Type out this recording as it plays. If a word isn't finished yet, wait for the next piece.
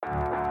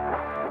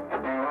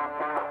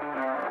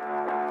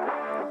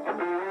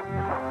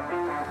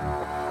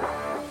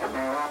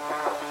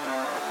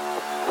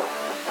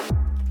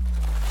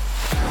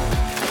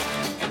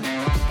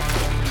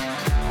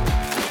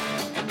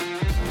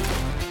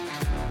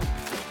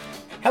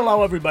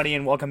Hello, everybody,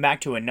 and welcome back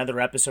to another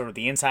episode of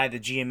the Inside the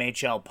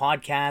GMHL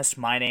podcast.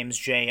 My name's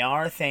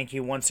JR. Thank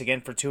you once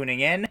again for tuning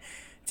in.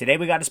 Today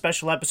we got a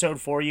special episode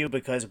for you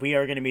because we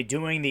are going to be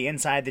doing the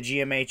Inside the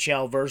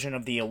GMHL version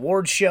of the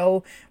awards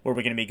show, where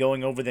we're going to be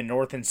going over the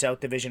North and South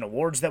Division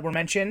awards that were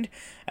mentioned,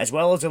 as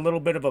well as a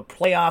little bit of a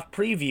playoff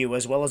preview,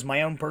 as well as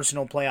my own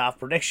personal playoff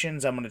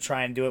predictions. I'm going to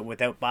try and do it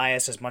without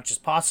bias as much as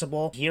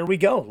possible. Here we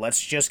go.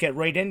 Let's just get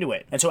right into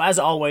it. And so as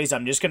always,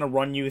 I'm just going to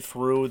run you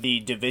through the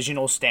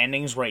divisional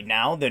standings right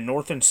now. The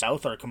North and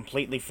South are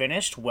completely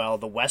finished. Well,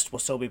 the West will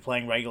still be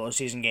playing regular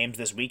season games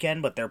this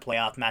weekend, but their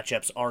playoff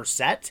matchups are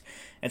set.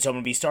 And so I'm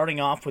going to be starting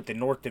off with the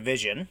North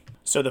Division.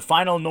 So the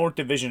final North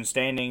Division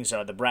standings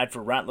are the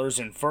Bradford Rattlers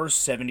in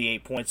first,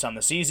 78 points on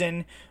the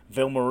season.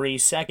 Ville-Marie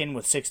second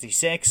with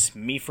 66.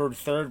 Meaford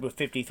third with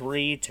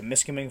 53.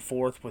 Temiskaming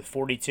fourth with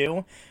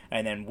 42.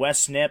 And then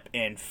West Snip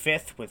in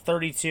fifth with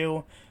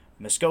 32.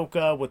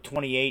 Muskoka with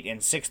 28 in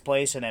 6th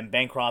place, and then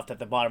Bancroft at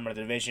the bottom of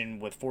the division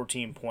with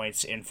 14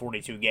 points in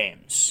 42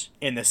 games.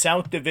 In the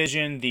South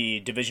Division, the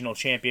divisional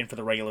champion for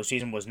the regular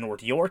season was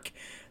North York,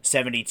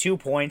 72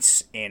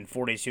 points in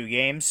 42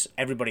 games.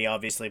 Everybody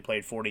obviously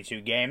played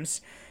 42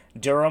 games.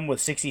 Durham with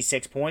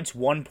 66 points,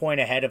 1 point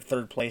ahead of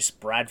 3rd place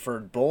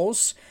Bradford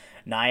Bulls.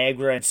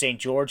 Niagara and St.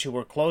 George, who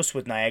were close,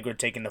 with Niagara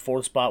taking the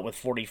 4th spot with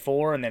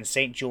 44, and then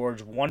St.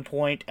 George 1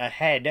 point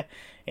ahead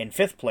in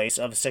 5th place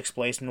of 6th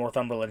place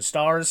Northumberland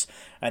Stars,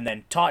 and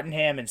then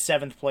Tottenham in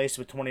 7th place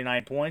with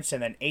 29 points,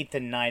 and then 8th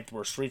and 9th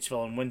were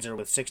Streetsville and Windsor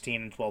with 16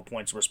 and 12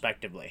 points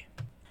respectively.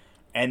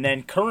 And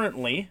then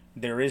currently,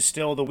 there is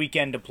still the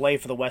weekend to play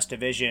for the West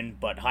Division,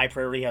 but High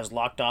Prairie has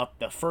locked off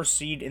the first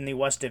seed in the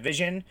West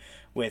Division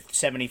with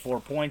 74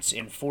 points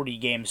in 40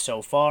 games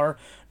so far.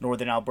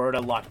 Northern Alberta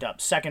locked up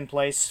 2nd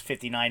place,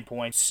 59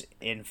 points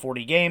in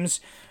 40 games.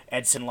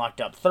 Edson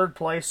locked up 3rd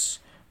place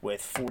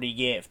with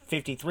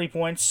 53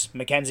 points.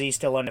 Mackenzie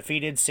still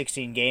undefeated,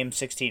 16 games,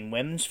 16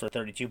 wins for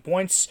 32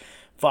 points.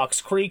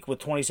 Fox Creek with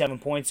 27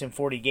 points in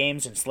 40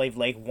 games, and Slave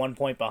Lake 1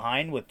 point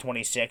behind with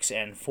 26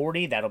 and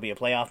 40. That'll be a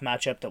playoff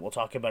matchup that we'll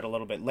talk about a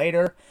little bit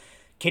later.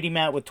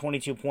 Kitimat with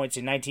 22 points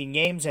in 19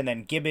 games, and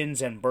then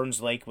Gibbons and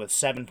Burns Lake with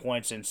 7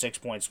 points and 6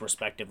 points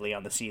respectively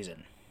on the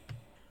season.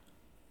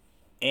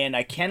 And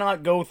I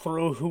cannot go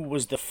through who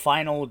was the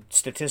final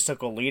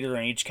statistical leader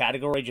in each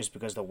category just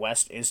because the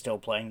West is still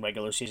playing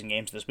regular season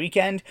games this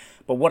weekend.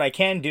 But what I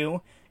can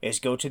do is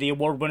go to the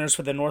award winners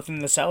for the North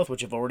and the South,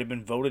 which have already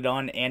been voted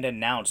on and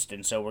announced.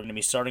 And so we're going to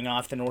be starting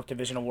off the North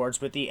Division Awards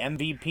with the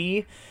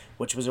MVP,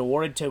 which was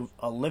awarded to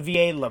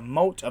Olivier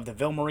Lamotte of the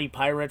Ville-Marie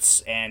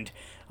Pirates, and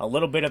a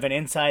little bit of an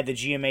inside the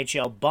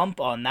GMHL bump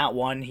on that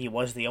one. He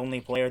was the only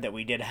player that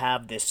we did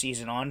have this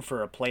season on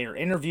for a player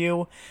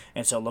interview,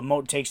 and so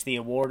Lamotte takes the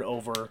award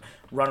over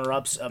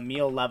runner-ups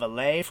Emile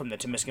Lavallee from the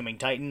Temiskaming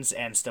Titans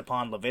and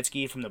Stepan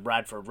Levitsky from the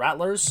Bradford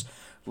Rattlers.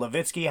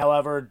 Levitsky,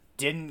 however,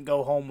 didn't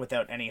go home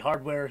without any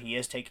hardware. He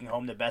is taking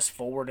home the best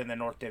forward in the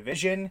North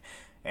Division,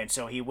 and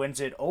so he wins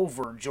it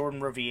over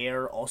Jordan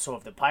Riviere, also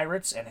of the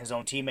Pirates, and his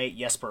own teammate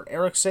Jesper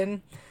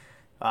Eriksson.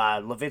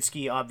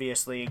 Levitsky,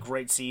 obviously, a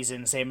great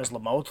season, same as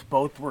Lamotte.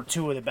 Both were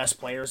two of the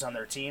best players on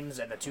their teams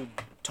and the two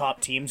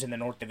top teams in the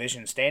North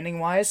Division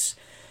standing-wise.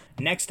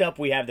 Next up,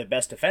 we have the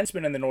best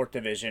defenseman in the North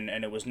Division,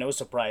 and it was no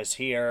surprise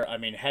here. I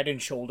mean, head and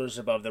shoulders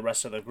above the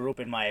rest of the group,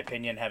 in my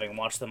opinion, having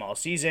watched them all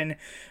season,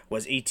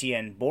 was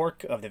Etienne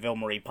Bourque of the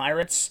Ville-Marie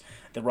Pirates.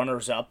 The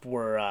runners-up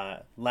were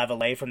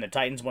Lavallee from the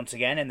Titans once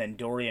again, and then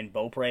Dorian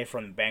Beaupre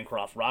from the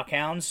Bancroft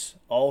Rockhounds.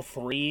 All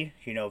three,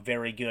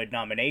 very good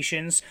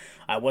nominations.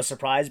 I was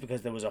surprised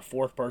because there was a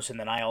fourth person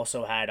that I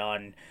also had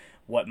on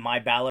what my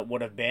ballot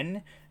would have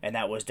been, and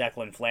that was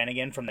Declan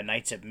Flanagan from the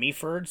Knights of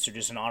Meaford, so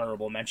just an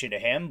honorable mention to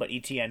him, but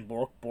Etienne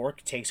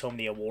Bourque takes home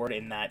the award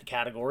in that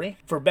category.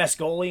 For best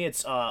goalie,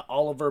 it's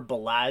Oliver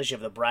Balage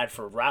of the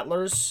Bradford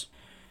Rattlers.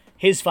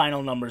 His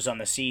final numbers on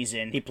the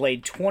season, he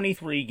played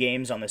 23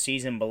 games on the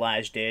season,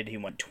 Balage did. He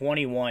went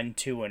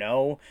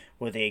 21-2-0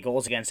 with a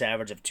goals against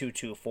average of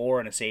 .224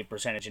 and a save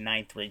percentage of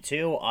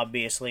 .932.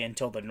 Obviously,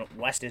 until the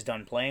West is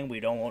done playing, we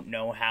don't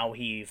know how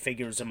he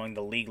figures among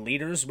the league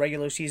leaders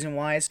regular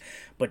season-wise,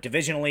 but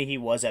divisionally he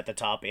was at the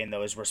top in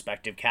those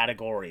respective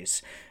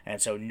categories.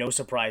 And so no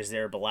surprise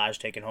there, Balage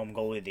taking home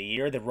goalie of the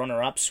year. The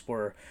runner-ups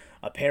were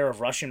a pair of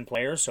Russian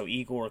players, so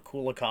Igor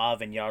Kulikov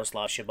and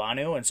Yaroslav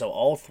Shibanu, and so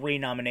all three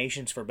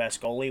nominations for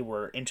best goalie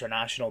were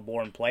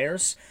international-born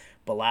players,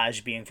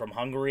 Balage being from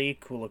Hungary,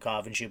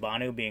 Kulikov and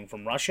Shibanu being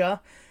from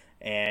Russia,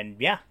 and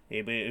yeah,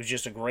 it was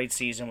just a great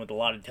season with a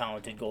lot of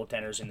talented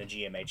goaltenders in the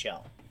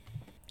GMHL.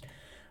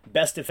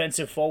 Best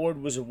defensive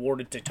forward was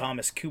awarded to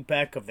Thomas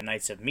Kupek of the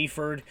Knights of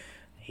Meaford.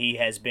 He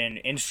has been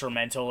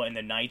instrumental in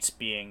the Knights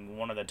being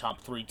one of the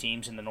top three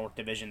teams in the North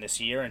Division this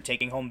year and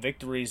taking home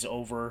victories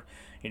over,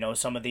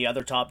 some of the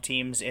other top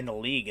teams in the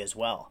league as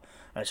well.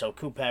 So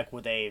Kupek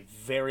with a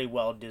very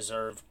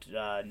well-deserved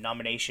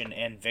nomination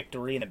and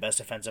victory in the best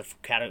defensive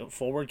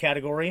forward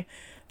category.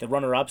 The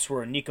runner-ups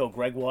were Nico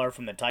Gregoire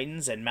from the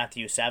Titans and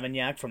Matthew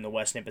Savignac from the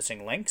West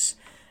Nipissing Lynx.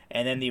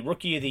 And then the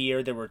Rookie of the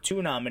Year, there were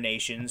two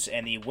nominations,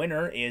 and the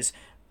winner is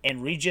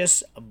And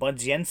Regis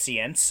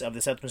Budziensiense of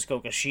the South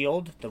Muskoka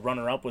Shield. The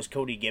runner-up was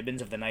Cody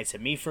Gibbons of the Knights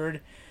of Meaford.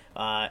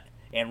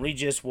 And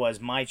Regis was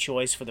my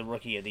choice for the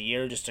Rookie of the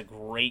Year. Just a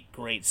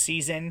great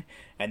season.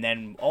 And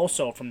then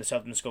also from the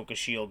South Muskoka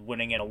Shield,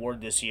 winning an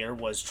award this year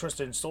was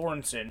Tristan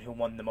Sorensen, who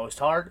won the most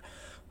hard.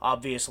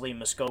 Obviously,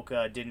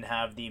 Muskoka didn't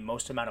have the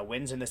most amount of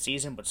wins in the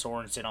season, but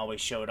Sorensen always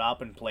showed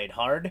up and played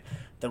hard.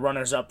 The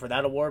runners-up for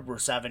that award were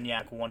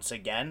Savignac once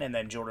again, and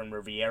then Jordan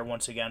Riviere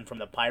once again from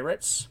the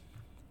Pirates.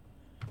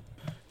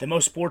 The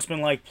most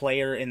sportsmanlike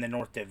player in the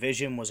North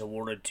Division was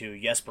awarded to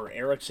Jesper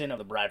Eriksson of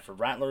the Bradford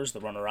Rattlers. The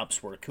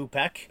runner-ups were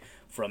Kupek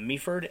from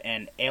Meaford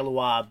and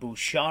Eloi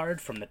Bouchard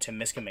from the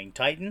Temiskaming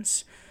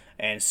Titans.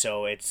 And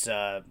so it's,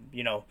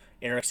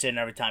 Eriksson,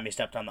 every time he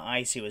stepped on the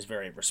ice, he was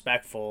very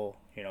respectful,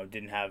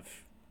 didn't have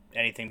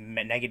anything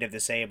negative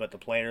to say about the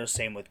players.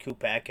 Same with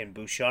Kupek and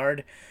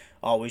Bouchard.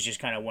 Always just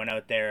kind of went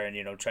out there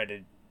and, tried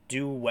to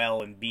do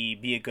well and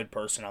be a good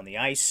person on the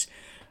ice.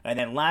 And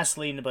then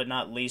lastly, but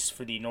not least,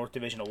 for the North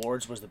Division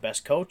Awards was the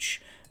Best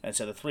Coach. And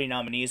so the three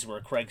nominees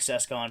were Craig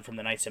Sescon from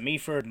the Knights of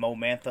Meaford, Mo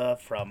Mantha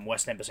from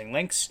West Nipissing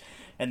Lynx,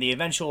 and the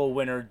eventual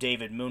winner,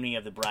 David Mooney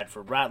of the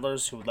Bradford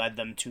Rattlers, who led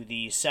them to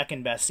the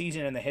second best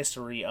season in the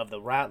history of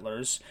the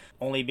Rattlers,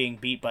 only being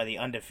beat by the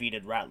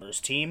undefeated Rattlers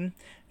team.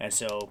 And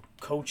so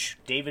Coach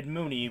David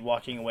Mooney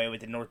walking away with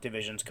the North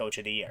Division's Coach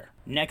of the Year.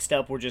 Next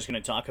up, we're just going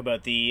to talk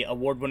about the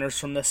award winners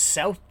from the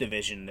South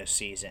Division this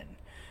season.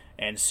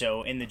 And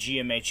so in the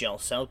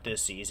GMHL South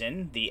this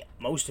season, the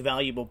most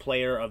valuable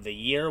player of the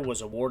year was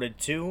awarded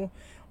to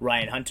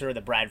Ryan Hunter of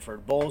the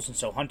Bradford Bulls. And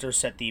so Hunter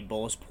set the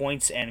Bulls'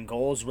 points and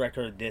goals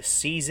record this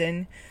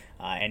season.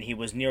 And he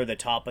was near the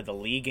top of the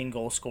league in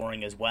goal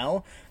scoring as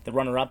well. The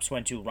runner-ups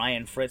went to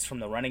Ryan Fritz from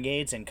the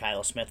Renegades and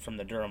Kyle Smith from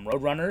the Durham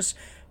Roadrunners.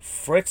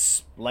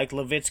 Fritz, like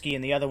Levitsky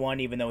and the other one,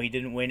 even though he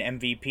didn't win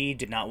MVP,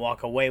 did not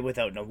walk away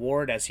without an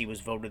award as he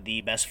was voted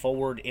the best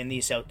forward in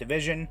the South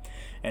Division.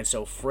 And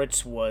so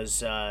Fritz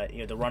was,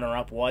 the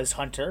runner-up was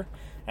Hunter.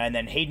 And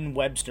then Hayden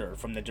Webster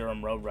from the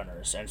Durham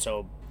Roadrunners. And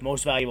so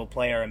most valuable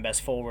player and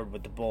best forward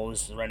with the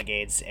Bulls,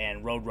 Renegades,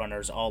 and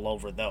Roadrunners all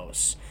over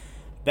those.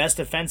 Best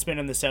defenseman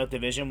in the South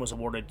Division was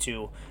awarded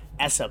to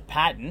Essa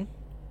Patton.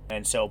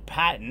 And so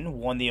Patton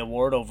won the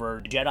award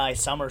over Jedi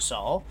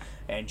Summersall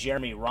and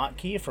Jeremy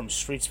Rotke from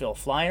Streetsville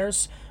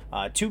Flyers.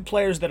 Two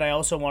players that I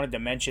also wanted to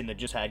mention that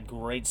just had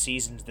great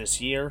seasons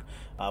this year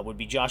would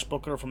be Josh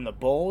Booker from the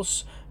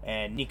Bulls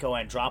and Nico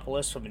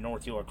Andropoulos from the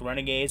North York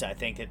Renegades. I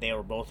think that they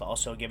were both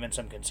also given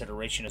some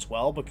consideration as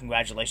well, but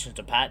congratulations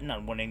to Patton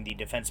on winning the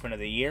Defenseman of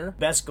the Year.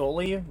 Best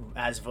goalie,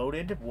 as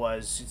voted,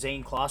 was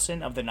Zane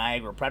Clausen of the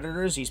Niagara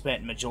Predators. He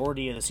spent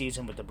majority of the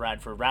season with the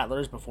Bradford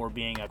Rattlers before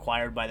being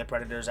acquired by the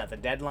Predators at the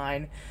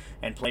deadline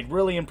and played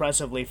really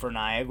impressively for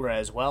Niagara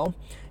as well.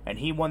 And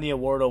he won the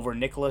award over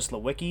Nicholas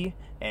Lewicki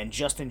and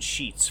Justin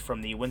Sheets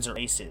from the Windsor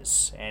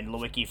Aces and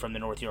Lewicki from the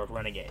North York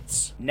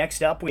Renegades.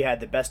 Next up, we had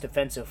the Best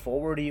Defensive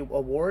Forward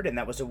award, and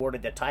that was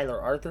awarded to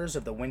Tyler Arthurs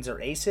of the Windsor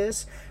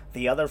Aces.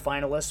 The other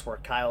finalists were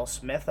Kyle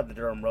Smith of the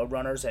Durham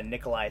Roadrunners and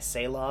Nikolai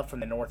Salov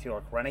from the North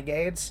York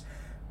Renegades.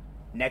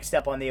 Next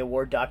up on the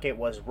award docket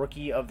was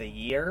Rookie of the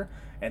Year.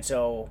 And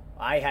so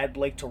I had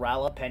Blake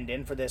Tarala penned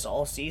in for this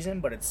all season,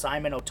 but it's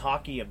Simon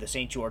Otaki of the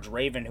St. George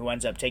Raven who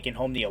ends up taking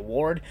home the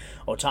award.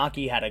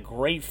 Otaki had a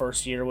great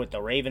first year with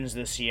the Ravens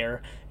this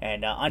year,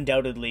 and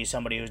undoubtedly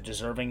somebody who's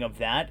deserving of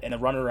that. And the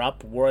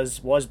runner-up was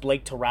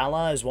Blake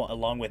Tarala, as well,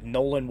 along with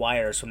Nolan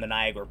Wires from the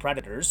Niagara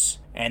Predators.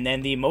 And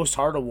then the Most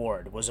Hard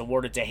Award was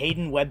awarded to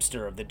Hayden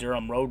Webster of the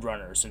Durham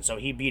Roadrunners, and so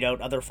he beat out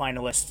other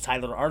finalists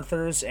Tyler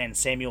Arthurs and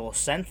Samuel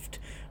Senft,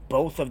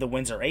 both of the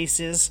Windsor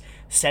Aces.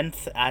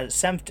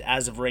 Senft,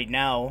 as of right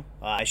now,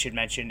 I should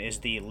mention, is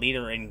the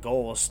leader in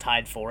goals,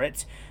 tied for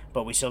it.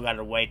 But we still got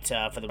to wait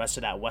for the rest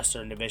of that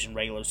Western Division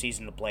regular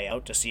season to play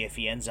out to see if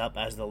he ends up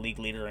as the league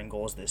leader in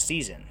goals this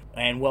season.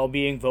 And while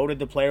being voted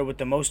the player with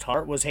the most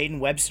heart was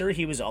Hayden Webster,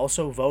 he was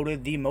also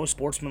voted the most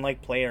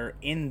sportsmanlike player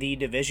in the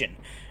division.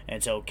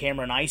 And so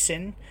Cameron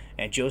Eisen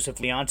and Joseph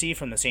Leonti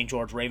from the St.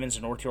 George Ravens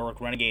and North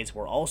York Renegades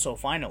were also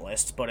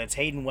finalists, but it's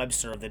Hayden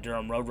Webster of the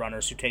Durham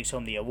Roadrunners who takes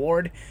home the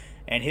award.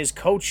 And his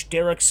coach,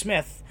 Derek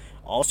Smith,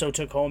 also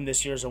took home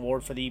this year's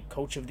award for the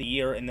Coach of the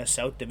Year in the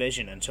South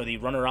Division. And so the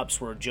runner-ups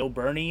were Joe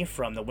Burney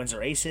from the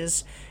Windsor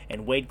Aces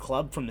and Wade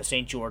Clubb from the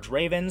St. George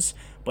Ravens.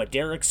 But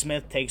Derek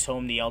Smith takes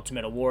home the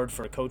ultimate award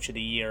for Coach of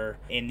the Year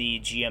in the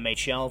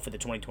GMHL for the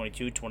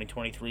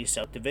 2022-2023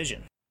 South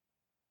Division.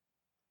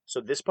 So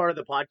this part of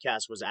the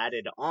podcast was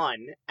added on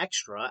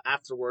extra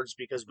afterwards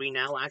because we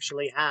now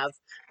actually have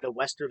the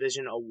West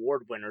Division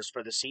award winners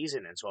for the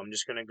season. And so I'm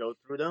just going to go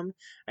through them.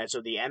 And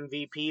so the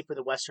MVP for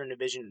the Western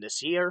Division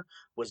this year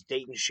was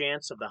Dayton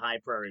Shantz of the High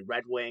Prairie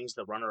Red Wings.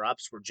 The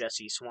runner-ups were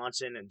Jesse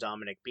Swanson and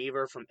Dominic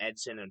Beaver from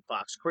Edson and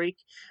Fox Creek.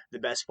 The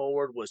best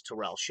forward was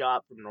Terrell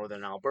Schott from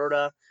Northern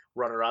Alberta.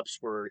 Runner-ups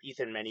were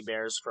Ethan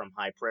Manybears from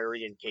High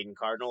Prairie and Caden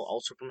Cardinal,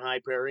 also from High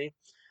Prairie.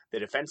 The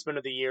Defenseman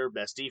of the Year,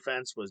 best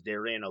defense, was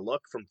Darian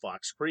Aluk from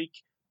Fox Creek.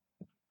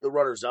 The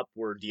runners-up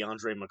were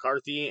DeAndre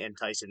McCarthy and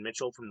Tyson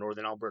Mitchell from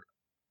Northern Alberta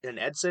and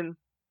Edson.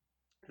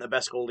 The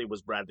best goalie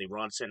was Bradley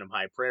Ronson of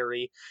High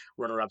Prairie.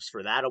 Runner-ups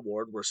for that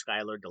award were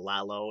Skylar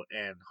DeLallo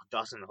and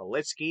Dawson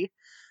Holitsky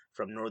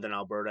from Northern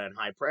Alberta and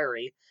High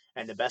Prairie.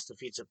 And the best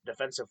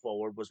defensive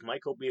forward was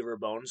Michael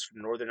Beaverbones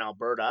from Northern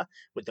Alberta,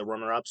 with the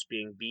runner-ups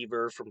being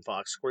Beaver from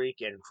Fox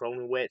Creek and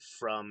Cronenwit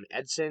from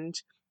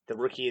Edsund. The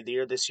Rookie of the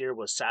Year this year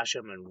was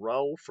Sasha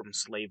Monroe from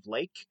Slave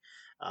Lake,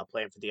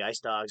 playing for the Ice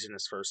Dogs in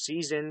his first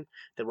season.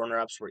 The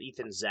runner-ups were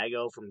Ethan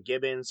Zago from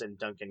Gibbons and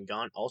Duncan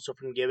Gaunt, also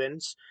from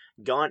Gibbons.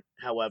 Gaunt,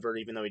 however,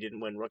 even though he didn't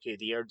win Rookie of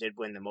the Year, did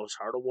win the Most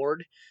Hart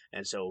Award.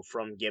 And so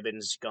from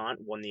Gibbons, Gaunt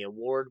won the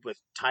award, with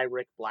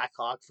Tyrick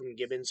Blackhawk from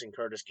Gibbons and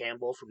Curtis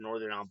Campbell from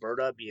Northern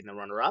Alberta being the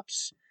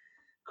runner-ups.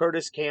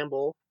 Curtis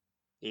Campbell,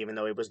 even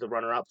though he was the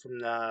runner-up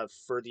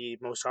for the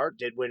Most Hart,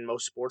 did win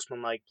Most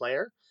Sportsmanlike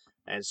Player.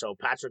 And so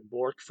Patrick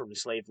Bork from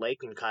Slave Lake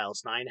and Kyle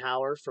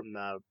Steinhauer from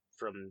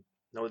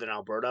Northern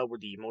Alberta were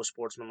the most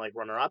sportsmanlike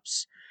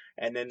runner-ups.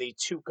 And then the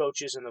two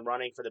coaches in the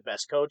running for the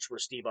best coach were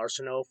Steve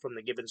Arsenault from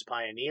the Gibbons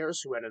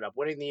Pioneers, who ended up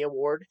winning the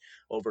award,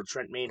 over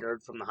Trent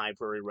Maynard from the High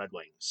Prairie Red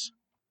Wings.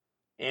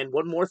 And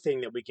one more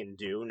thing that we can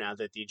do now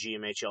that the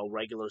GMHL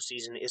regular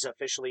season is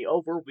officially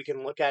over, we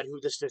can look at who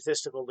the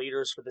statistical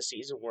leaders for the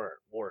season were.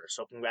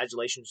 So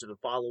congratulations to the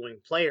following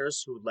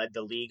players who led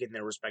the league in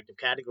their respective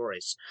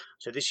categories.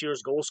 So this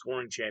year's goal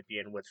scoring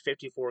champion with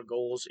 54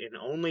 goals in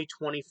only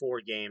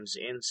 24 games,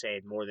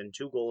 insane, more than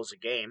 2 goals a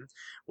game,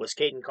 was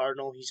Caden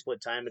Cardinal. He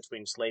split time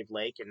between Slave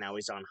Lake and now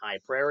he's on High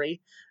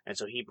Prairie. And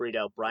so he beat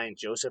out Bryant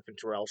Joseph and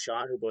Terrell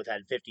Schott, who both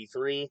had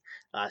 53.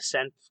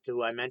 Senf,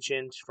 who I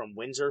mentioned, from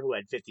Windsor, who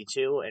had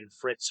 52. And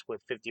Fritz with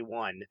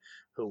 51,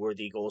 who were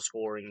the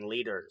goal-scoring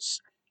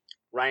leaders.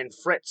 Ryan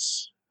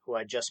Fritz, who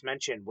I just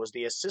mentioned, was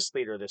the assist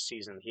leader this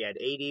season. He had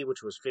 80,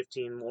 which was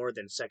 15 more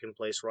than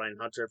second-place Ryan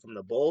Hunter from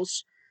the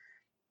Bulls.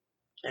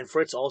 And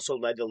Fritz also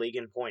led the league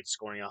in points,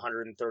 scoring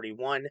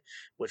 131,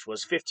 which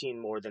was 15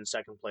 more than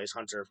second-place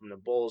Hunter from the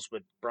Bulls,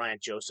 with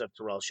Bryant Joseph,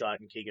 Terrell Schott,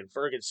 and Keegan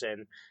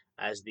Ferguson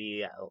as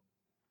the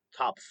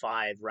top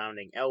 5,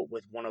 rounding out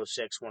with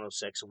 106,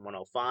 106, and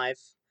 105.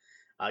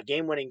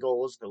 Game-winning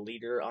goals, the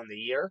leader on the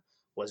year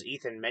was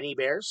Ethan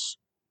Manybears,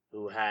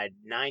 who had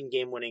 9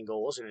 game-winning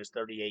goals in his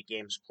 38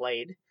 games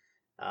played.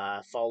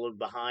 Followed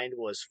behind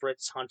was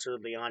Fritz, Hunter,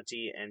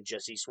 Leonti, and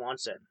Jesse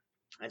Swanson.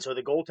 And so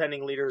the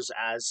goaltending leaders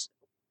as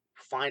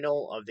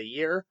final of the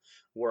year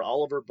were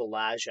Oliver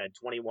Balaj, had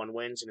 21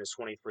 wins in his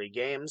 23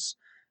 games.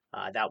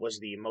 That was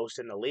the most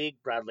in the league.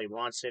 Bradley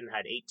Ronson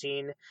had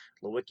 18.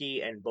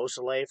 Lewicki and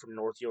Beausoleil from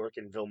North York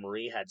and Ville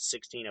Marie had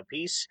 16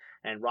 apiece.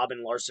 And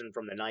Robin Larson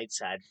from the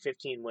Knights had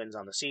 15 wins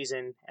on the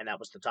season, and that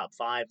was the top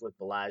 5, with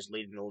Balaj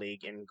leading the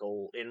league in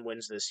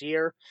wins this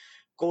year.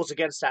 Goals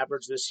against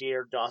average this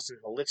year, Dawson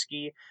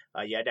Holitsky,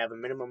 you had to have a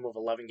minimum of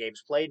 11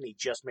 games played, and he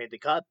just made the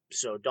cut.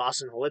 So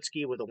Dawson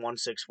Holitsky with a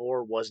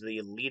 1.64 was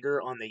the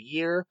leader on the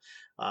year.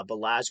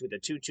 Balaj with a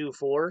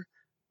 2.24.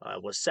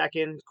 Was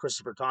second.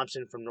 Christopher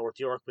Thompson from North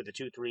York with a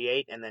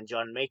 2.38, and then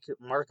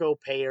Marco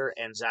Payer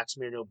and Zach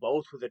Smirno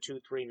both with a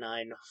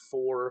 2.39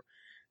 for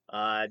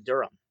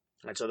Durham.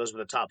 And so those were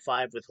the top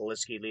 5, with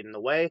Holitsky leading the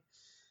way.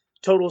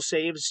 Total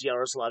saves,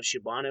 Yaroslav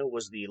Shibanu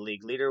was the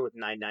league leader with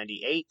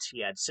 998.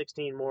 He had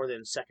 16 more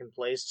than second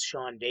place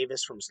Sean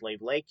Davis from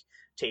Slave Lake.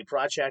 Tate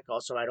Procek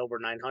also had over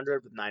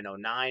 900 with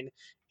 909.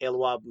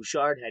 Eloi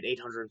Bouchard had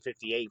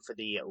 858 for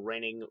the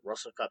reigning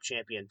Russell Cup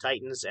champion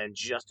Titans, and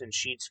Justin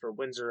Sheets for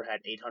Windsor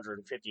had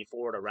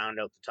 854 to round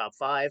out the top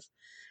 5.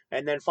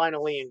 And then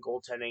finally in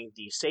goaltending,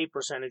 the save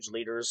percentage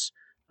leaders,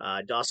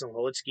 Dawson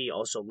Holitsky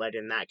also led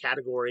in that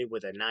category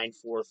with a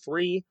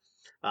 9.43.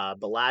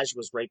 Balaj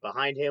was right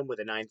behind him with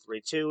a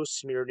 9.32.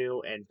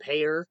 Smirnu and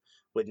Payer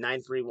with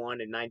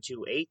 9.31 and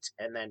 9.28.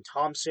 And then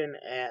Thompson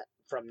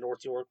from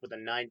North York with a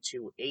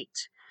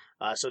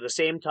 9.28. So the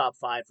same top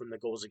 5 from the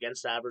goals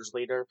against average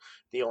leader.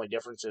 The only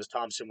difference is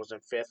Thompson was in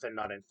 5th and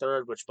not in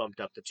 3rd, which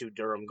bumped up the 2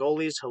 Durham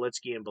goalies.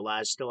 Holitsky and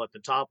Balaj still at the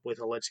top, with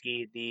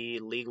Holitsky the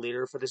league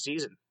leader for the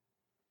season.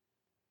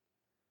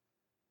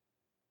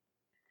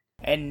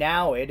 And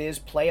now it is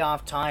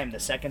playoff time. The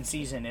second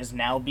season is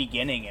now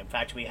beginning. In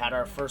fact, we had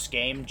our first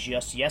game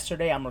just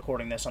yesterday. I'm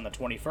recording this on the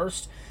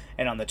 21st.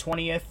 And on the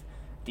 20th,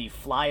 the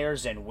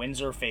Flyers and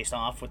Windsor faced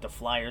off, with the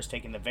Flyers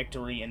taking the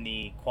victory in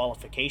the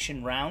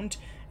qualification round.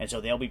 And so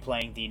they'll be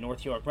playing the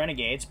North York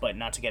Renegades. But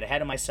not to get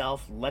ahead of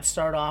myself, let's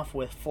start off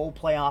with full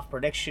playoff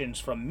predictions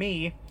from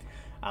me.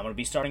 I'm going to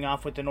be starting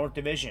off with the North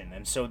Division.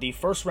 And so the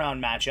first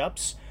round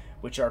matchups,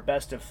 which are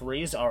best of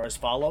 3s, are as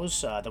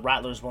follows. The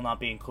Rattlers will not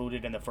be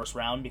included in the first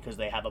round because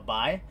they have a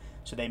bye,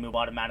 so they move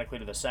automatically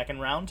to the second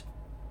round.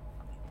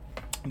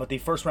 But the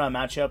first round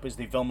matchup is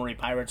the Ville Marie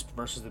Pirates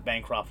versus the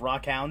Bancroft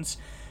Rockhounds.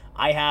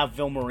 I have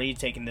Ville Marie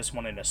taking this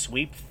one in a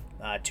sweep,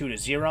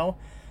 2-0.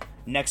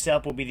 Next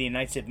up will be the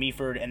Knights of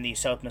Meaford and the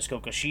South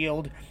Muskoka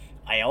Shield.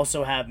 I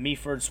also have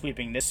Meaford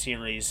sweeping this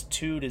series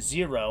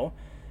 2-0.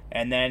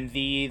 And then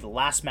the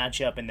last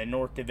matchup in the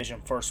North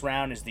Division first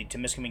round is the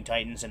Temiskaming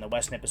Titans and the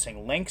West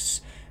Nipissing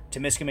Lynx.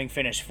 Temiskaming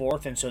finished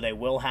 4th, and so they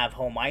will have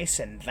home ice,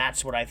 and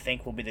that's what I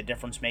think will be the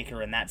difference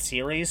maker in that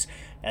series,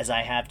 as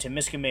I have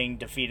Temiskaming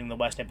defeating the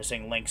West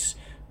Nipissing Lynx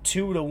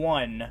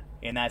 2-1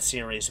 in that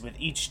series, with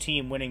each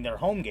team winning their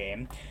home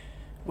game,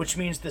 which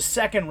means the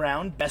second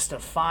round, best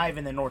of 5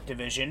 in the North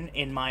Division,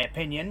 in my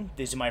opinion,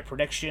 these are my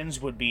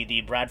predictions, would be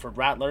the Bradford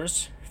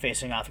Rattlers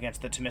facing off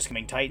against the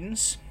Temiskaming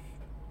Titans,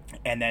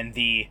 and then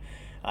the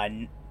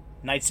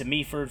Knights of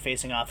Meaford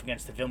facing off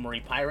against the Ville Marie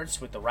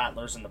Pirates, with the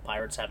Rattlers and the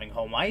Pirates having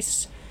home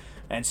ice.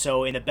 And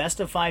so in the best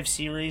of 5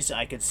 series,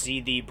 I could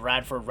see the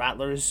Bradford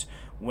Rattlers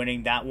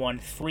winning that one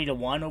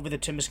 3-1 over the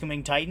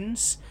Temiskaming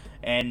Titans.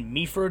 And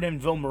Meaford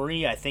and Ville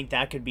Marie, I think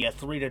that could be a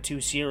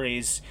 3-2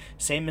 series,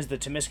 same as the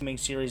Temiskaming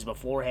series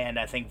beforehand.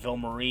 I think Ville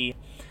Marie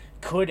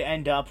could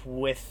end up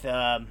with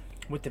the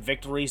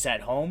victories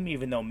at home,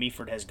 even though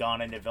Meaford has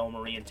gone into Ville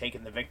Marie and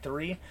taken the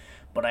victory.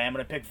 But I am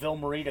going to pick Ville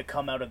Marie to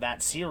come out of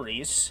that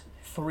series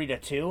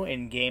 3-2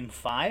 in Game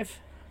 5,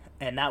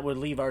 and that would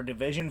leave our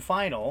division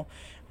final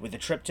with a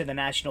trip to the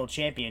national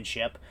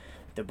championship,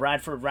 the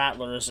Bradford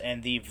Rattlers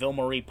and the Ville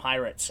Marie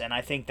Pirates. And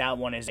I think that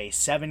one is a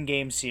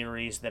 7-game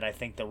series that I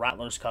think the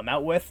Rattlers come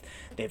out with.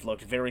 They've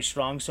looked very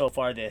strong so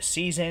far this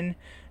season,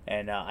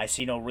 and I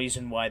see no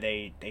reason why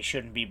they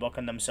shouldn't be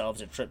booking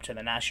themselves a trip to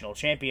the national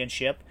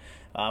championship.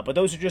 But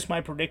those are just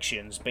my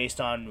predictions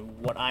based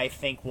on what I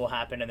think will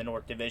happen in the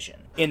North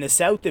Division. In the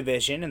South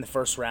Division, in the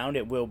first round,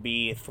 it will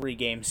be a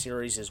 3-game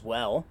series as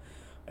well.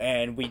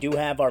 And we do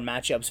have our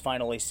matchups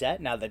finally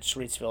set now that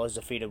Streetsville has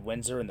defeated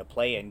Windsor in the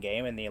play-in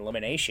game and the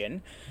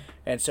elimination.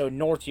 And so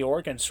North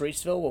York and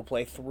Streetsville will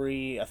play a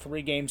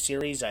 3-game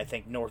series. I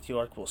think North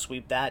York will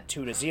sweep that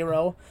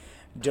 2-0.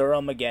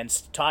 Durham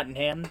against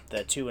Tottenham,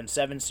 the 2 and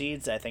 7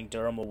 seeds. I think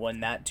Durham will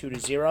win that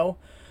 2-0.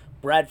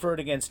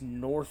 Bradford against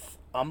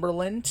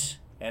Northumberland,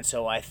 and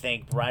so I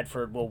think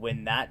Bradford will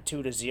win that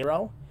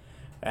 2-0.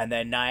 And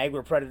then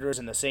Niagara Predators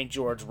and the St.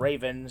 George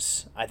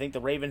Ravens. I think the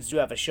Ravens do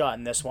have a shot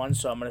in this one,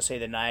 so I'm going to say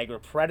the Niagara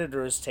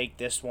Predators take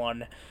this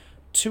one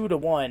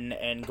 2-1,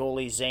 and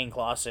goalie Zane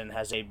Clausen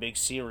has a big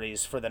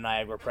series for the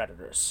Niagara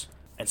Predators.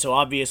 And so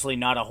obviously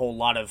not a whole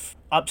lot of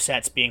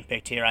upsets being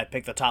picked here. I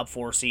picked the top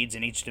 4 seeds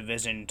in each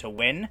division to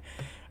win.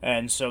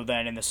 And so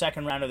then in the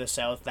second round of the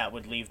South, that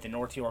would leave the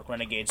North York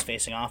Renegades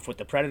facing off with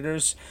the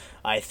Predators.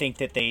 I think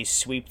that they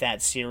sweep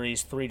that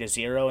series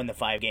 3-0 in the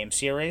 5-game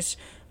series.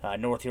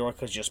 North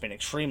York has just been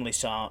extremely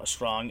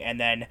strong. And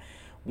then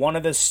one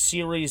of the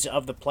series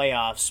of the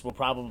playoffs will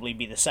probably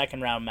be the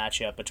second round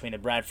matchup between the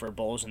Bradford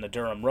Bulls and the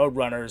Durham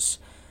Roadrunners.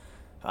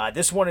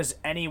 This one is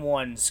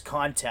anyone's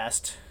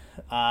contest.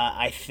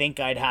 I think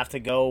I'd have to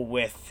go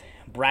with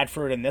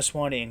Bradford in this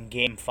one in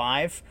Game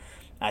 5.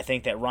 I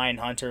think that Ryan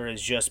Hunter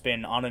has just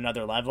been on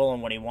another level,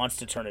 and when he wants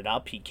to turn it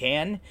up, he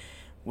can,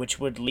 which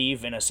would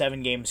leave in a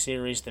 7-game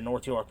series the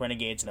North York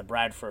Renegades and the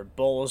Bradford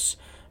Bulls.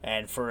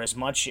 And for as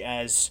much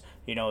as,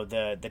 you know,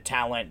 the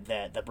talent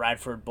that the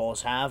Bradford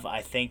Bulls have,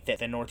 I think that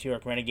the North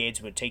York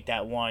Renegades would take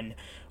that one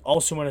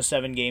also in a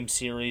 7-game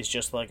series,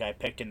 just like I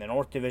picked in the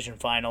North Division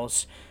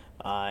Finals.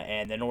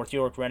 And the North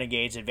York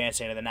Renegades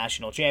advancing to the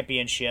national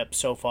championship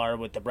so far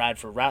with the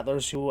Bradford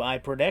Rattlers, who I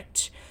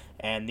predict,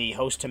 and the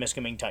host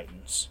Temiskaming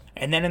Titans.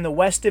 And then in the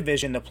West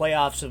Division, the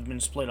playoffs have been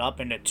split up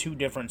into 2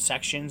 different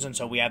sections, and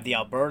so we have the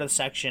Alberta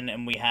section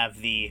and we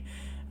have the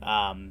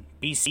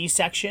BC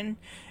section.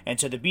 And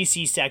so the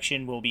BC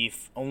section will be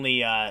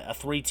only a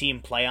 3-team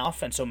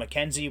playoff, and so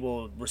Mackenzie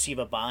will receive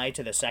a bye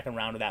to the second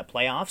round of that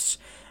playoffs.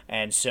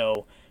 And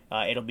so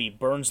it'll be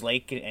Burns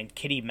Lake and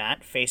Kitty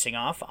Matt facing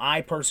off. I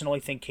personally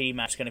think Kitty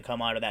Matt's going to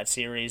come out of that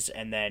series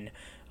and then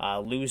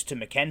lose to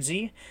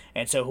Mackenzie.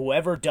 And so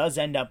whoever does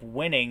end up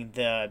winning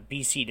the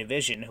BC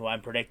division, who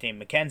I'm predicting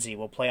Mackenzie,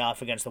 will play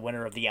off against the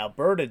winner of the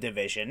Alberta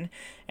division,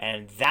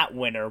 and that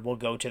winner will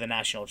go to the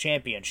national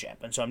championship.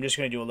 And so I'm just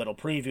going to do a little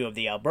preview of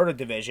the Alberta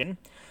division.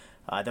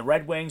 The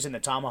Red Wings and the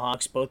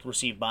Tomahawks both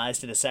receive byes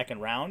to the second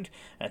round,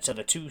 and so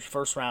the 2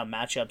 first-round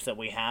matchups that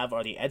we have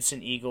are the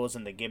Edson Eagles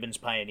and the Gibbons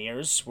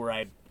Pioneers, where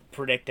I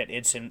predict that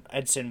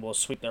Edson will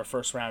sweep their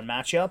first-round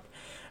matchup,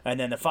 and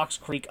then the Fox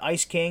Creek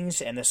Ice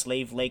Kings and the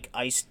Slave Lake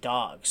Ice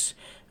Dogs.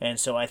 And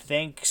so I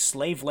think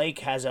Slave Lake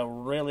has a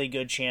really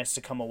good chance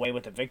to come away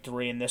with a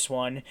victory in this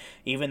one.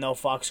 Even though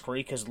Fox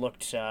Creek has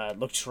looked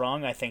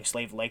strong, I think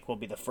Slave Lake will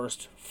be the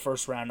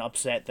first round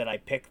upset that I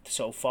picked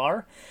so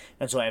far.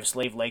 And so I have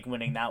Slave Lake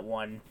winning that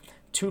one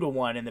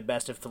 2-1 in the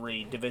best of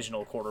 3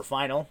 divisional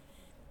quarterfinal.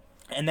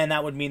 And then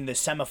that would mean the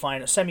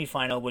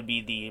semifinal would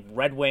be the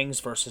Red Wings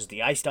versus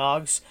the Ice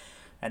Dogs,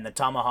 and the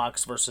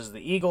Tomahawks versus the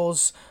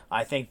Eagles.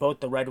 I think both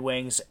the Red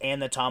Wings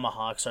and the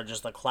Tomahawks are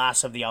just the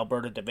class of the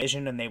Alberta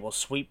division, and they will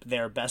sweep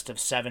their best of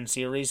 7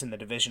 series in the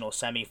divisional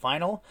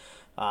semifinal,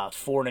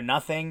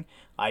 4-0.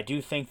 I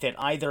do think that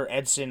either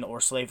Edson or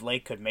Slave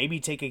Lake could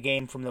maybe take a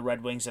game from the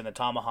Red Wings and the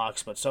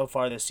Tomahawks, but so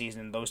far this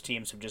season, those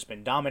teams have just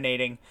been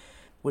dominating,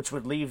 which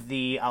would leave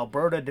the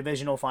Alberta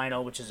divisional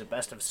final, which is a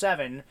best of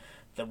 7,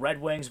 the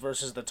Red Wings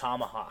versus the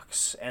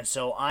Tomahawks. And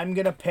so I'm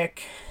going to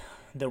pick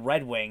the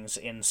Red Wings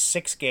in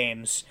 6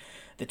 games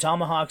The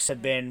Tomahawks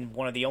have been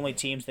one of the only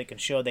teams that can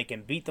show they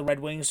can beat the Red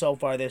Wings so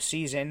far this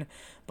season,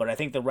 but I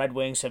think the Red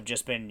Wings have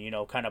just been,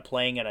 kind of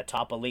playing at a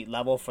top elite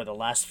level for the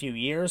last few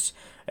years,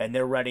 and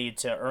they're ready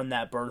to earn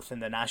that berth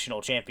in the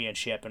national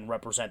championship and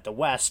represent the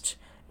West,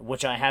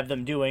 which I have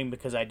them doing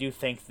because I do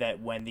think that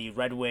when the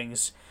Red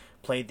Wings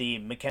play the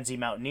Mackenzie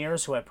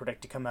Mountaineers, who I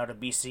predict to come out of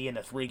BC in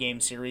a 3-game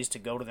series to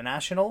go to the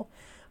National,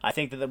 I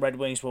think that the Red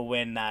Wings will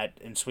win that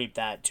and sweep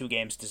that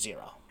 2-0.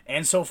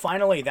 And so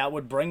finally, that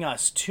would bring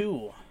us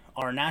to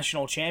our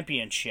national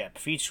championship,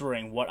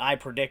 featuring what I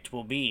predict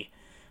will be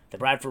the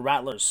Bradford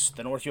Rattlers,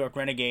 the North York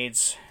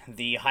Renegades,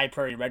 the High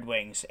Prairie Red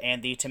Wings,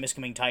 and the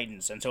Temiskaming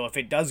Titans. And so if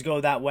it does go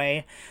that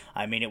way,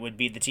 I mean, it would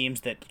be the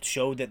teams that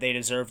showed that they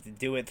deserve to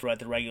do it throughout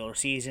the regular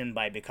season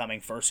by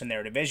becoming first in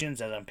their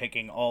divisions, as I'm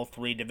picking all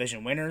 3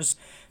 division winners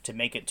to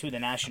make it to the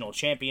national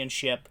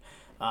championship.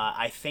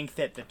 I think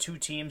that the 2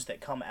 teams that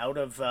come out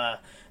of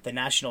the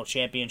national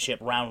championship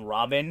round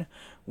robin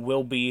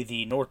will be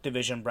the North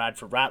Division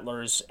Bradford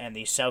Rattlers and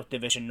the South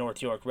Division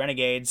North York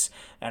Renegades,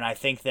 and I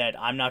think that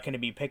I'm not going to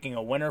be picking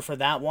a winner for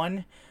that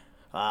one.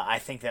 I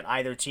think that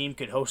either team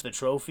could host the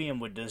trophy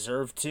and would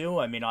deserve to.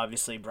 I mean,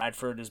 obviously,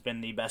 Bradford has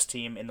been the best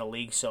team in the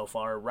league so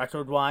far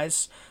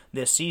record-wise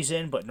this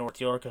season, but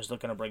North York is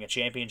looking to bring a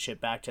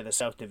championship back to the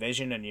South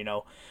Division and,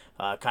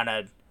 kind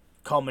of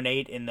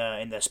culminate in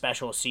the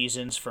special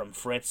seasons from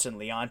Fritz and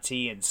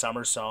Leonti and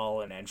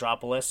Summersall and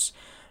Andropolis.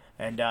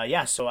 And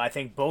so I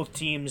think both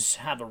teams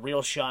have a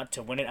real shot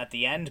to win it at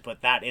the end,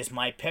 but that is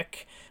my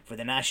pick for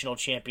the national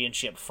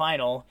championship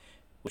final,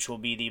 which will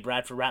be the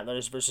Bradford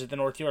Rattlers versus the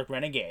North York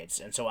Renegades.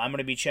 And so I'm going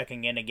to be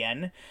checking in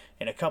again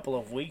in a couple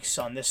of weeks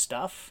on this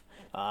stuff.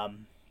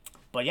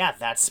 But yeah,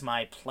 that's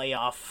my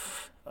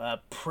playoff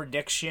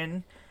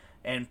prediction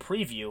and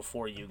preview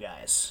for you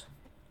guys.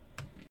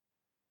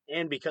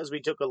 And because we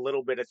took a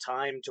little bit of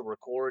time to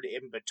record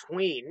in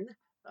between,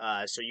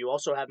 so you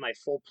also have my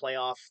full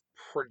playoff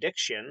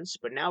predictions,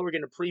 but now we're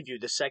going to preview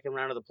the second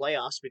round of the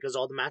playoffs because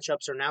all the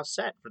matchups are now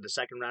set for the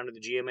second round of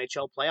the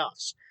GMHL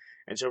playoffs.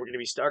 And so we're going to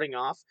be starting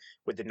off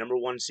with the number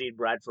 1 seed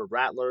Bradford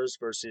Rattlers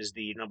versus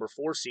the number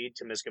 4 seed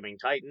Temiskaming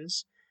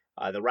Titans.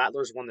 The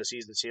Rattlers won the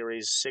season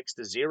series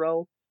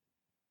 6-0.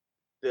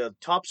 The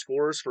top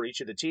scorers for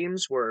each of the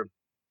teams were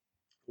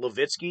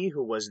Levitsky,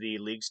 who was the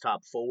league's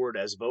top forward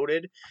as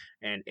voted,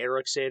 and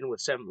Erickson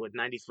with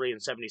 93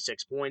 and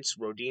 76 points.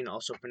 Rodin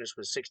also finished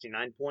with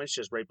 69 points,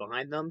 just right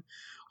behind them.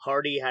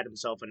 Hardy had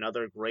himself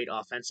another great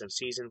offensive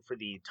season for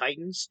the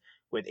Titans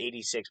with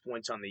 86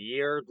 points on the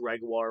year.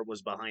 Gregoire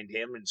was behind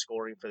him in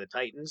scoring for the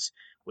Titans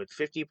with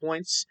 50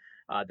 points.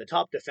 The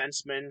top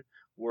defensemen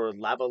were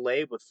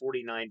Lavallee with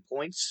 49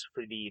 points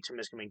for the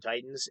Temiskaming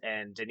Titans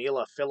and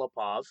Danila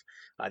Filipov.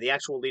 The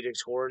actual leading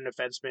scorer and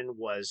defenseman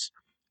was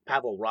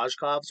Pavel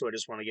Rajkov, so I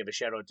just want to give a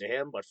shout out to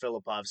him. But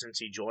Filipov, since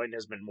he joined,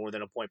 has been more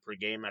than a point per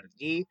game out of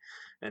D.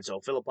 And so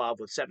Filipov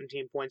with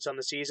 17 points on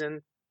the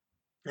season.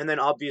 And then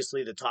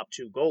obviously the top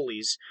 2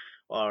 goalies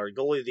are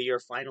goalie of the year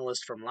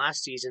finalist from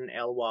last season,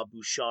 Eloi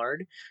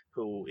Bouchard,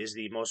 who is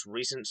the most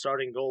recent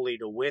starting goalie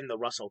to win the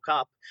Russell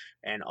Cup,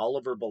 and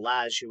Oliver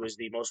Balazs, who is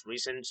the most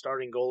recent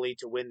starting goalie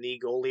to win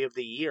the goalie of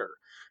the year.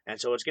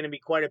 And so it's going to be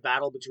quite a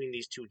battle between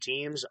these 2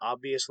 teams.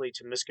 Obviously,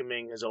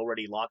 Temiskaming has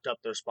already locked up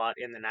their spot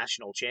in the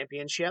national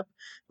championship,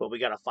 but we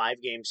got a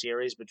 5-game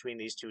series between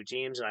these 2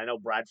 teams, and I know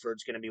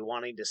Bradford's going to be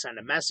wanting to send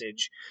a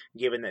message,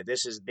 given that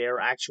this is their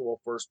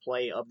actual first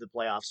play of the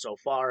playoffs so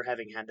far,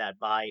 having had that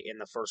bye in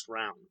the first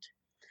round.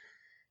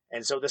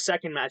 And so the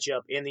second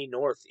matchup in the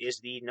North is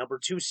the number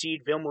 2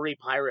 seed Ville Marie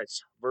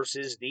Pirates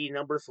versus the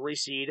number 3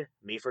 seed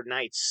Meaford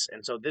Knights.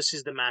 And so this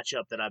is the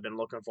matchup that I've been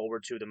looking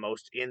forward to the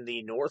most in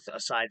the North,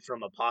 aside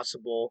from a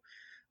possible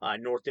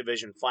North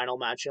Division final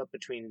matchup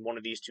between one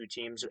of these 2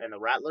 teams and the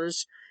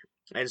Rattlers.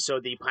 And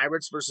so the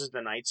Pirates versus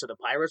the Knights. So the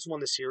Pirates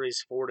won the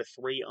series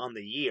 4-3 on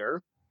the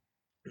year.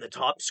 The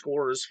top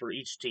scorers for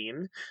each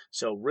team.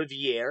 So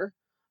Riviere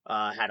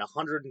had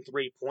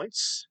 103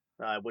 points.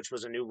 Which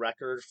was a new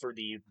record for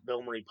the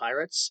Ville Marie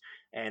Pirates.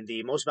 And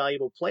the most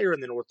valuable player in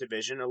the North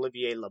Division,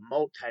 Olivier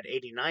Lamotte, had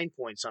 89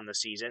 points on the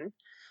season.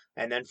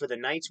 And then for the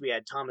Knights, we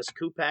had Thomas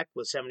Kupek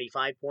with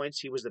 75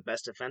 points. He was the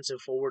best defensive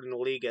forward in the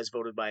league as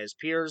voted by his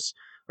peers,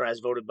 or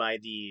as voted by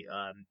the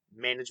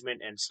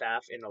management and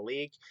staff in the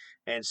league.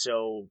 And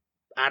so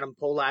Adam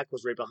Polak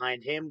was right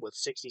behind him with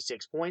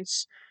 66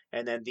 points.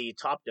 And then the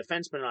top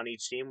defenseman on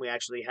each team, we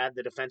actually had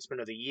the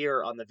defenseman of the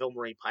year on the Ville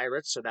Marie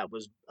Pirates. So that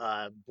was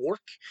Bourque,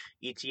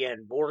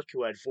 Etienne Bourque,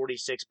 who had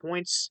 46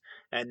 points.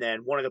 And then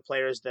one of the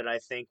players that I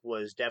think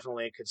was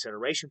definitely a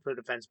consideration for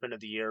the defenseman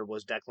of the year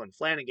was Declan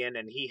Flanagan,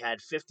 and he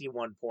had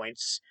 51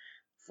 points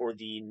for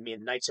the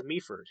Knights of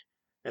Meaford.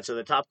 And so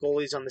the top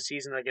goalies on the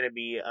season are going to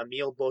be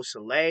Emile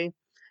Beausoleil,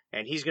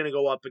 and he's going to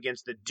go up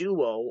against the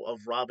duo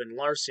of Robin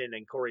Larson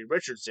and Corey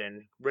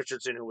Richardson.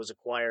 Richardson, who was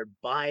acquired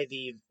by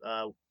the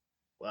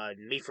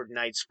Meaford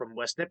Knights from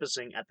West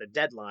Nipissing at the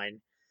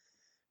deadline.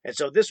 And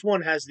so this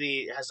one has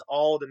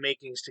all the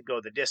makings to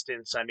go the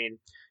distance. I mean,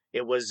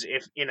 it was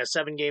if in a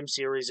 7 game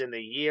series in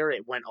the year,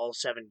 it went all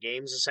 7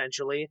 games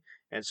essentially.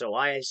 And so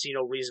I see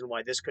no reason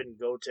why this couldn't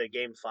go to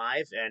game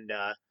 5. And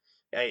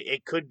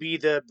it could be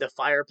the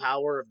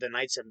firepower of the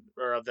Knights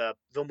or of the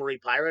Ville Marie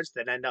Pirates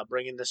that end up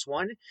bringing this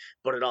one,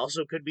 but it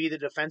also could be the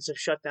defensive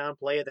shutdown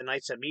play of the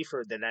Knights of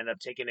Meaford that end up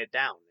taking it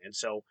down. And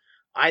so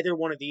either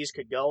one of these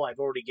could go. I've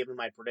already given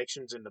my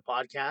predictions in the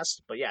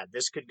podcast, but yeah,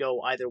 this could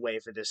go either way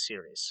for this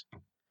series.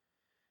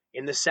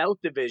 In the South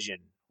Division,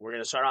 we're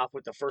going to start off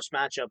with the first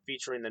matchup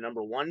featuring the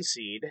number 1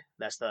 seed.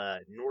 That's the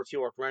North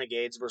York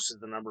Renegades versus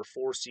the number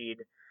 4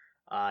 seed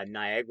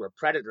Niagara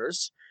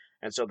Predators.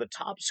 And so the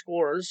top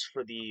scorers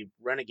for the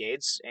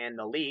Renegades and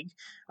the league,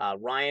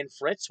 Ryan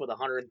Fritz with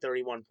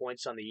 131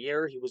 points on the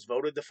year. He was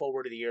voted the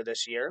forward of the year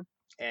this year.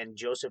 And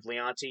Joseph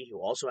Leonti, who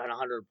also had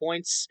 100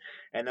 points.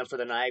 And then for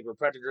the Niagara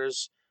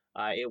Predators,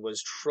 it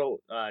was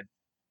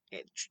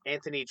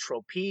Anthony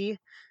Tropea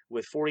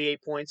with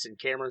 48 points and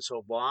Cameron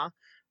Sauvois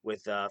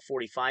with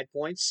 45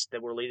 points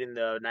that were leading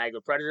the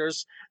Niagara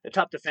Predators. The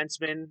top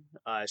defenseman,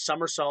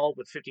 Summersall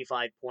with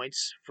 55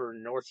 points for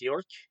North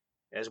York,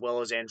 as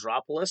well as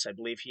Andropoulos. I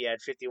believe he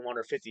had 51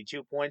 or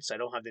 52 points. I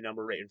don't have the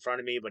number right in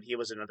front of me, but he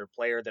was another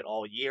player that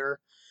all year,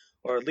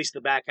 or at least the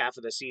back half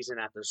of the season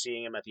after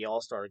seeing him at the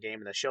All-Star game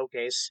in the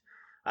showcase,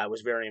 I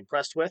was very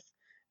impressed with.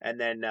 And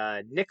then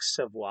Nick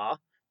Savoie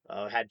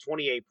had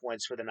 28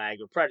 points for the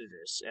Niagara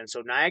Predators. And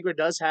so Niagara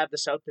does have the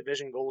South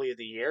Division Goalie of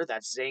the Year.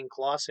 That's Zane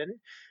Clausen.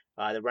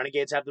 The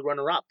Renegades have the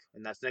runner-up,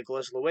 and that's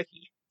Nicholas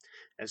Lewicki.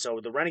 And so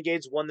the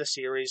Renegades won the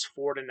series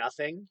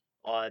 4-0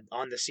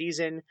 on the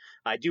season.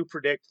 I do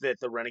predict that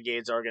the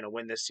Renegades are going to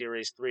win this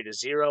series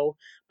 3-0.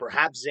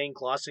 Perhaps Zane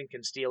Clausen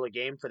can steal a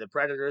game for the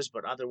Predators,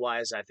 but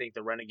otherwise, I think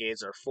the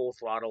Renegades are full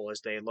throttle as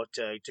they look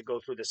to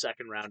go through the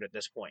second round at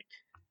this point.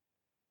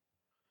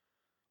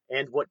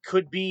 And what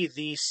could be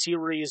the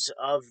series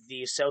of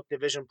the South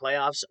Division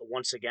playoffs,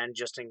 once again,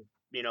 just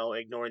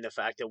ignoring the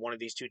fact that one of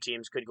these two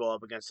teams could go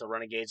up against the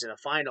Renegades in the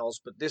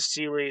finals, but this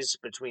series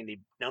between the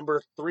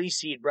number 3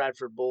 seed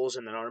Bradford Bulls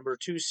and the number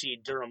 2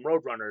 seed Durham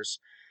Roadrunners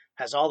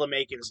has all the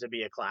makings to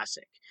be a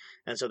classic.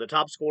 And so the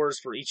top scorers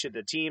for each of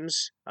the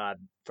teams,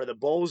 for the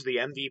Bulls, the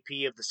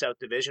MVP of the South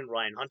Division,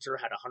 Ryan Hunter,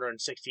 had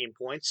 116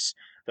 points.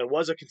 There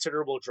was a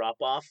considerable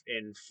drop-off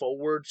in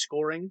forward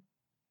scoring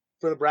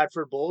for the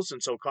Bradford Bulls,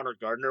 and so Connor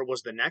Gardner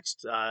was the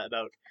next,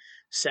 about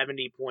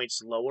 70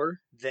 points lower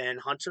than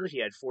Hunter. He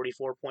had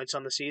 44 points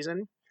on the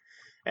season.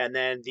 And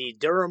then the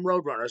Durham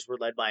Roadrunners were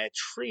led by a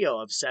trio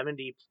of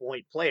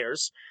 70-point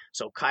players.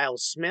 So Kyle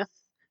Smith,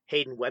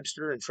 Hayden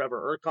Webster, and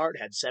Trevor Urquhart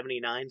had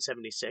 79,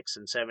 76,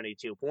 and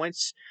 72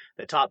 points.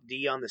 The top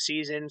D on the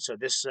season. So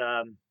this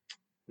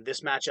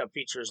matchup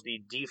features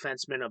the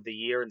defenseman of the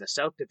year in the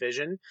South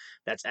Division.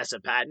 That's Essa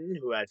Patton,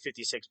 who had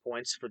 56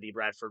 points for the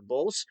Bradford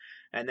Bulls.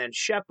 And then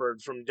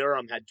Shepard from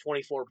Durham had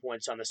 24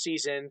 points on the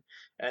season.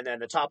 And then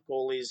the top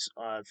goalies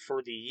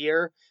for the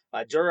year.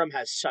 Durham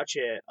has such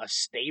a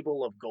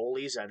stable of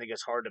goalies. I think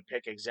it's hard to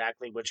pick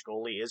exactly which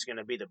goalie is going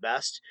to be the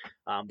best.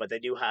 But they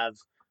do have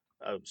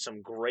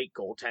some great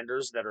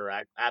goaltenders that are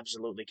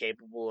absolutely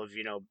capable of,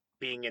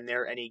 being in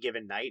there any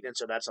given night. And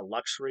so that's a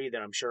luxury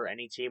that I'm sure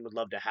any team would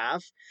love to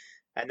have.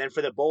 And then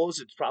for the Bulls,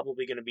 it's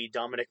probably going to be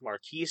Dominic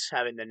Marquise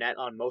having the net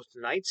on most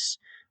nights.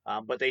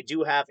 But they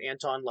do have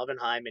Anton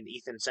Levenheim and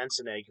Ethan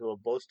Senseneg, who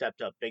have both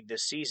stepped up big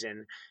this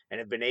season and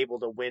have been able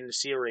to win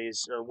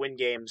series or win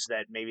games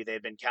that maybe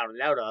they've been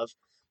counted out of.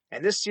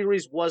 And this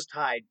series was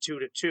tied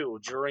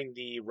 2-2 during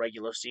the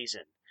regular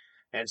season.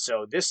 And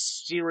so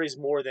this series,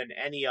 more than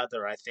any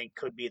other, I think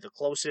could be the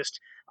closest.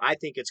 I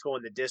think it's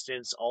going the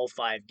distance, all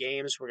 5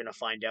 games. We're going to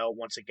find out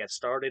once it gets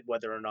started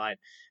whether or not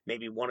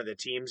maybe one of the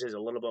teams is a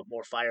little bit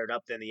more fired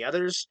up than the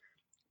others.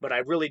 But I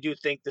really do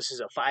think this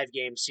is a 5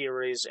 game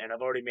series, and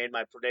I've already made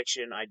my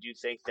prediction. I do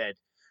think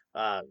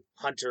that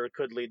Hunter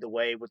could lead the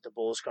way with the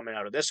Bulls coming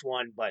out of this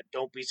one, but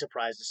don't be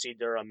surprised to see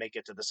Durham make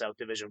it to the South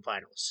Division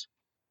Finals.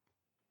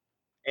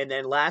 And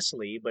then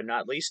lastly, but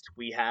not least,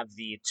 we have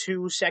the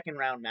 2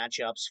 second-round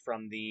matchups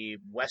from the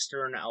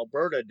Western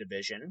Alberta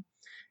division.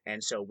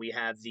 And so we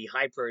have the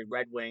High Prairie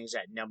Red Wings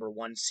at number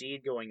 1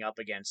 seed going up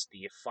against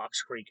the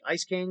Fox Creek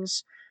Ice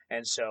Kings.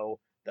 And so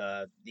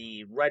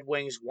the Red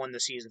Wings won the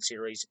season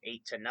series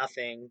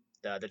 8-0.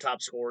 The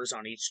top scorers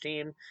on each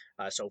team.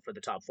 So for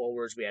the top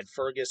forwards, we had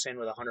Ferguson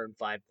with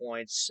 105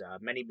 points,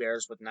 Many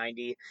Bears with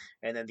 90,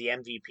 and then the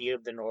MVP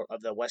of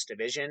the West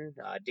Division,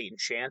 Dayton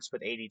Chance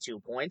with 82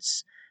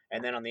 points.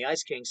 And then on the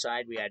Ice King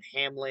side, we had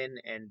Hamlin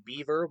and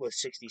Beaver with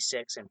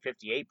 66 and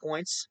 58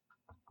 points.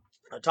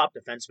 The top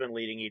defensemen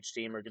leading each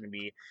team are going to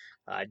be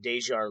Caden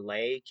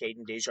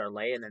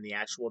Desjardins, and then the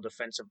actual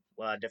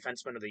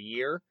defenseman of the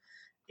year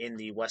in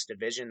the West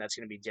Division, that's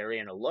going to be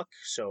Darian Aluk.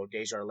 So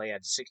Desjardins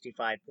had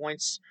 65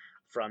 points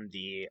from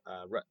the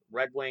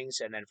Red Wings,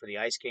 and then for the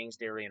Ice Kings,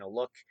 Darian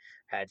Aluk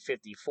had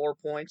 54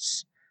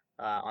 points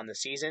on the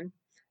season.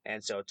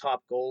 And so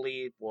top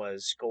goalie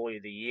was goalie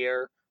of the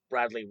year,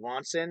 Bradley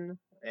Ronson,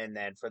 And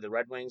then for the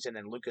Red Wings, and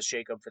then Lucas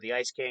Jacob for the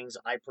Ice Kings,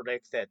 I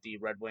predict that the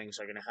Red Wings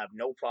are going to have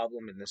no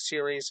problem in this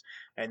series,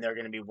 and they're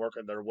going to be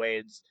working their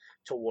way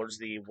towards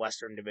the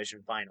Western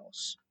Division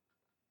Finals.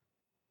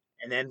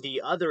 And then the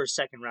other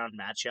second round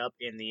matchup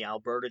in the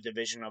Alberta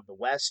division of the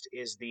West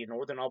is the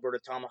Northern Alberta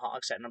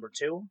Tomahawks at number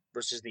 2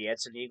 versus the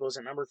Edson Eagles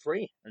at number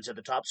 3. And so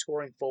the top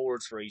scoring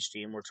forwards for each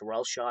team were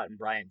Terrell Schott and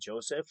Bryant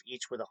Joseph,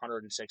 each with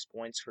 106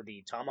 points for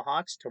the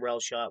Tomahawks. Terrell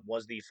Schott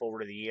was the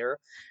forward of the year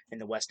in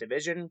the West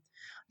Division.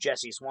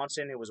 Jesse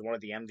Swanson, who was one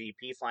of the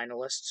MVP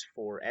finalists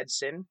for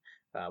Edson,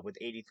 with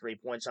 83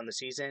 points on the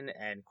season,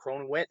 and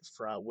Cronenwit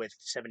with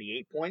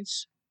 78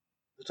 points.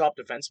 The top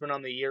defensemen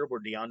on the year were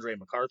DeAndre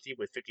McCarthy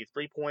with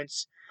 53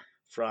 points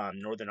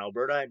from Northern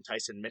Alberta and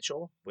Tyson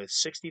Mitchell with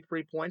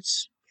 63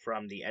 points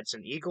from the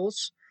Edson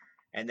Eagles.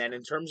 And then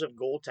in terms of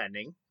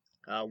goaltending,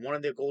 one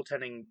of the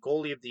goaltending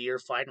goalie of the year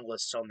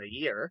finalists on the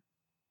year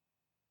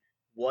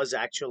was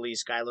actually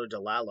Skylar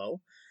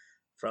DeLallo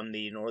from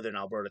the Northern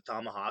Alberta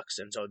Tomahawks.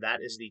 And so that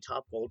is the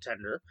top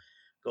goaltender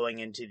going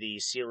into the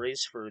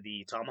series for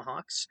the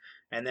Tomahawks.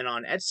 And then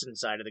on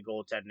Edson's side of the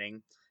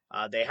goaltending,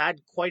 they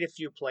had quite a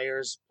few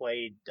players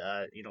played,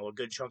 a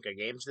good chunk of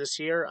games this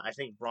year. I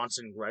think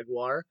Bronson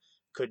Gregoire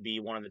could be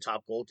one of the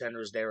top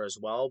goaltenders there as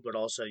well. But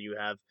also you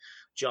have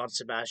John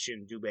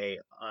Sebastian Dubé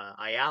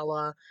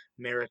Ayala,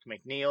 Merrick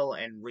McNeil,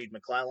 and Reed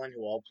McClellan,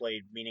 who all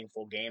played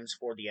meaningful games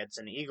for the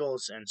Edson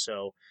Eagles. And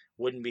so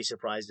wouldn't be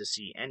surprised to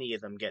see any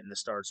of them getting the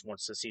starts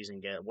once the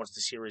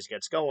series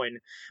gets going.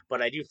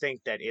 But I do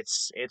think that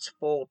it's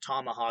full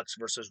Tomahawks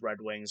versus Red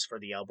Wings for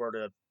the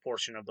Alberta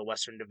portion of the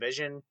Western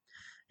Division.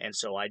 And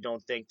so I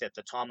don't think that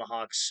the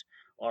Tomahawks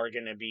are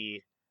going to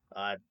be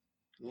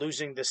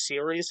losing this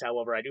series.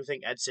 However, I do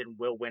think Edson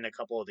will win a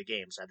couple of the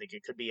games. I think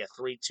it could be a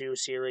 3-2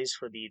 series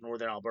for the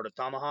Northern Alberta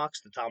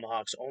Tomahawks. The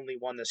Tomahawks only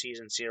won the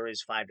season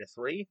series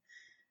 5-3.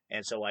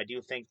 And so I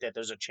do think that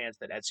there's a chance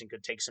that Edson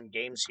could take some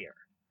games here.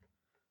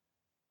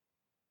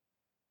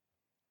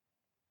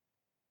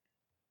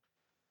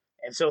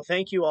 And so,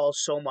 thank you all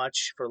so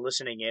much for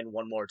listening in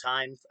one more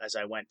time as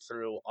I went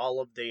through all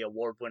of the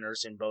award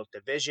winners in both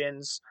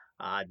divisions,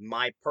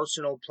 my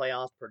personal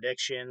playoff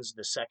predictions,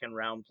 the second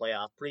round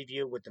playoff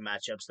preview with the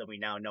matchups that we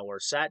now know are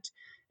set.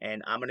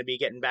 And I'm going to be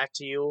getting back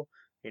to you,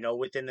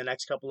 within the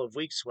next couple of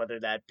weeks, whether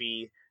that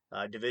be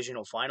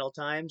divisional final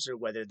times or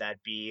whether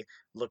that be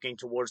looking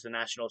towards the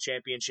national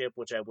championship,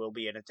 which I will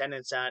be in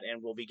attendance at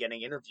and will be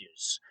getting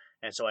interviews.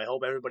 And so, I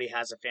hope everybody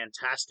has a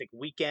fantastic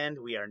weekend.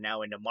 We are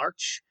now into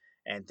March.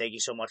 And thank you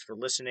so much for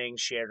listening,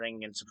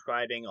 sharing, and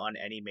subscribing on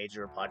any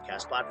major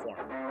podcast platform.